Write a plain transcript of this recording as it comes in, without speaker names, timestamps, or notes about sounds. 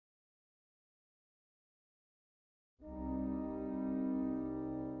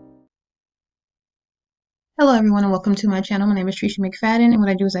Hello everyone and welcome to my channel. My name is Trisha McFadden, and what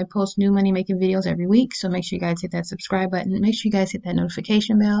I do is I post new money making videos every week. So make sure you guys hit that subscribe button. Make sure you guys hit that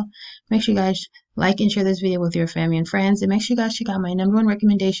notification bell. Make sure you guys like and share this video with your family and friends. And make sure you guys check out my #1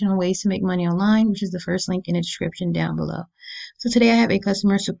 recommendation on ways to make money online, which is the first link in the description down below. So today I have a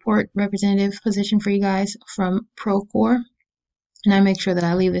customer support representative position for you guys from Procore. And I make sure that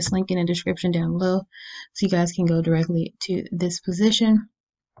I leave this link in the description down below so you guys can go directly to this position.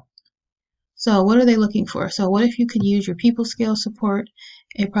 So what are they looking for? So what if you could use your people skills support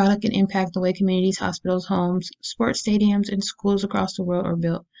a product and impact the way communities, hospitals, homes, sports stadiums, and schools across the world are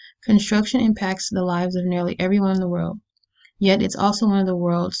built? Construction impacts the lives of nearly everyone in the world, yet it's also one of the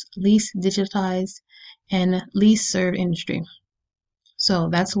world's least digitized and least served industry. So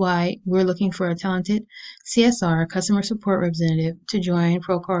that's why we're looking for a talented CSR, customer support representative, to join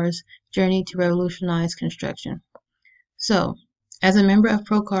Procore's journey to revolutionize construction. So as a member of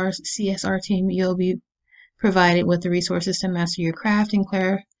Procore's CSR team, you'll be provided with the resources to master your craft and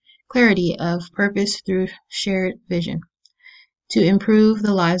clarity of purpose through shared vision, to improve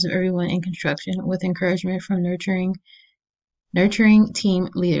the lives of everyone in construction with encouragement from nurturing team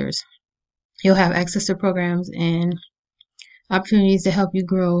leaders. You'll have access to programs and opportunities to help you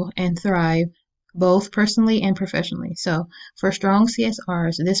grow and thrive both personally and professionally. So for strong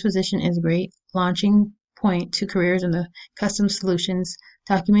CSRs, this position is a great launching point to careers in the custom solutions,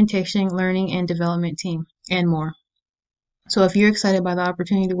 documentation, learning, and development team, and more. So if you're excited by the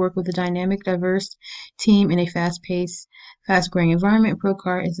opportunity to work with a dynamic, diverse team in a fast-paced, fast-growing environment,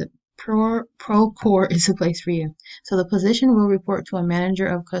 Procore is a place for you. So the position will report to a manager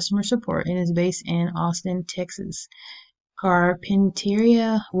of customer support and is based in Austin, Texas.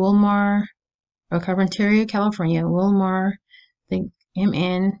 Carpinteria, California, Wilmar,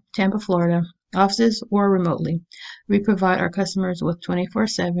 MN, Tampa, Florida, offices or remotely. We provide our customers with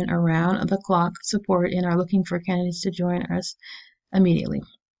 24/7 around-the-clock support and are looking for candidates to join us immediately.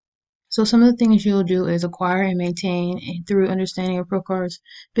 So some of the things you'll do is acquire and maintain through understanding of Procore's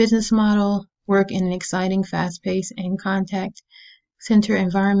business model, work in an exciting, fast-paced, and contact-center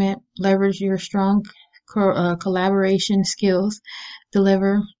environment, leverage your strong collaboration skills,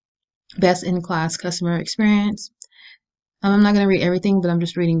 deliver best-in-class customer experience. I'm not going to read everything, but I'm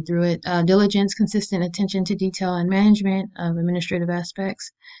just reading through it. Diligence, consistent attention to detail and management of administrative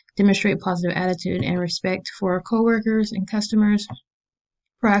aspects. Demonstrate positive attitude and respect for coworkers and customers.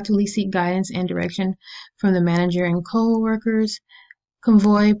 Proactively seek guidance and direction from the manager and coworkers.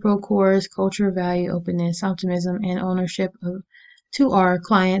 Convey Procore's culture, value, openness, optimism, and ownership to our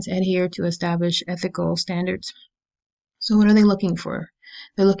clients. Adhere to established ethical standards. So what are they looking for?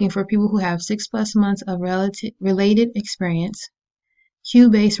 They're looking for people who have 6+ months of related experience,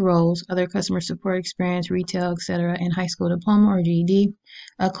 Q-based roles, other customer support experience, retail, etc., and high school diploma or GED,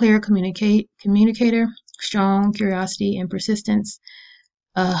 a clear communicator, strong curiosity and persistence,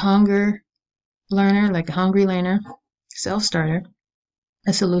 a hungry learner, self-starter,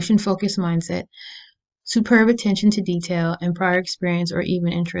 a solution-focused mindset, superb attention to detail, and prior experience or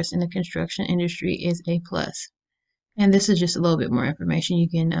even interest in the construction industry is a plus. And this is just a little bit more information. You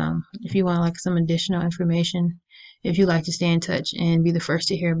can, if you want like some additional information, if you like to stay in touch and be the first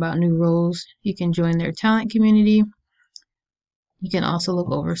to hear about new roles, you can join their talent community. You can also look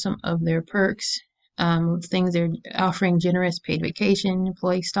over some of their perks, things they're offering: generous paid vacation,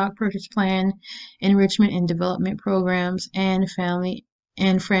 employee stock purchase plan, enrichment and development programs, and family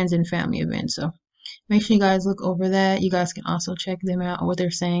and friends and family events. So make sure you guys look over that. You guys can also check them out, what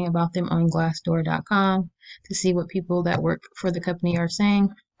they're saying about them on Glassdoor.com to see what people that work for the company are saying.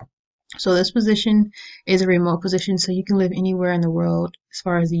 So this position is a remote position, so you can live anywhere in the world as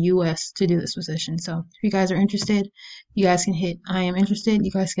far as the US to do this position. So if you guys are interested, you guys can hit I am interested.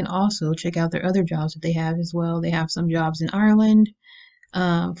 You guys can also check out their other jobs that they have as well. They have some jobs in Ireland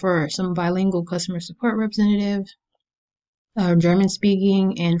for some bilingual customer support representative, German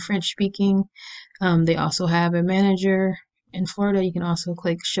speaking and French speaking. They also have a manager in Florida. You can also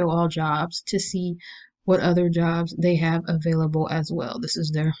click show all jobs to see what other jobs they have available as well. This is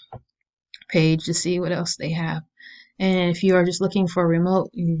their page to see what else they have. And if you are just looking for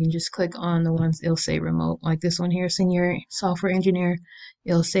remote, you can just click on the ones it'll say remote, like this one here, senior software engineer.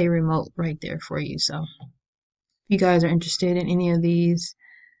 It'll say remote right there for you. So if you guys are interested in any of these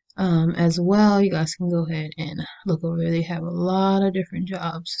as well, you guys can go ahead and look over there. They have a lot of different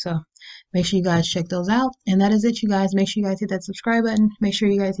jobs, so make sure you guys check those out. And that is it, you guys. Make sure you guys hit that subscribe button. Make sure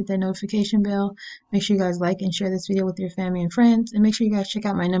you guys hit that notification bell. Make sure you guys like and share this video with your family and friends, and make sure you guys check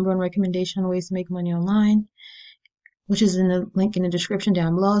out my #1 recommendation on ways to make money online, which is in the link in the description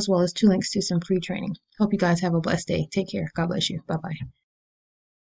down below, as well as 2 links to some free training. Hope you guys have a blessed day. Take care. God bless you. Bye bye.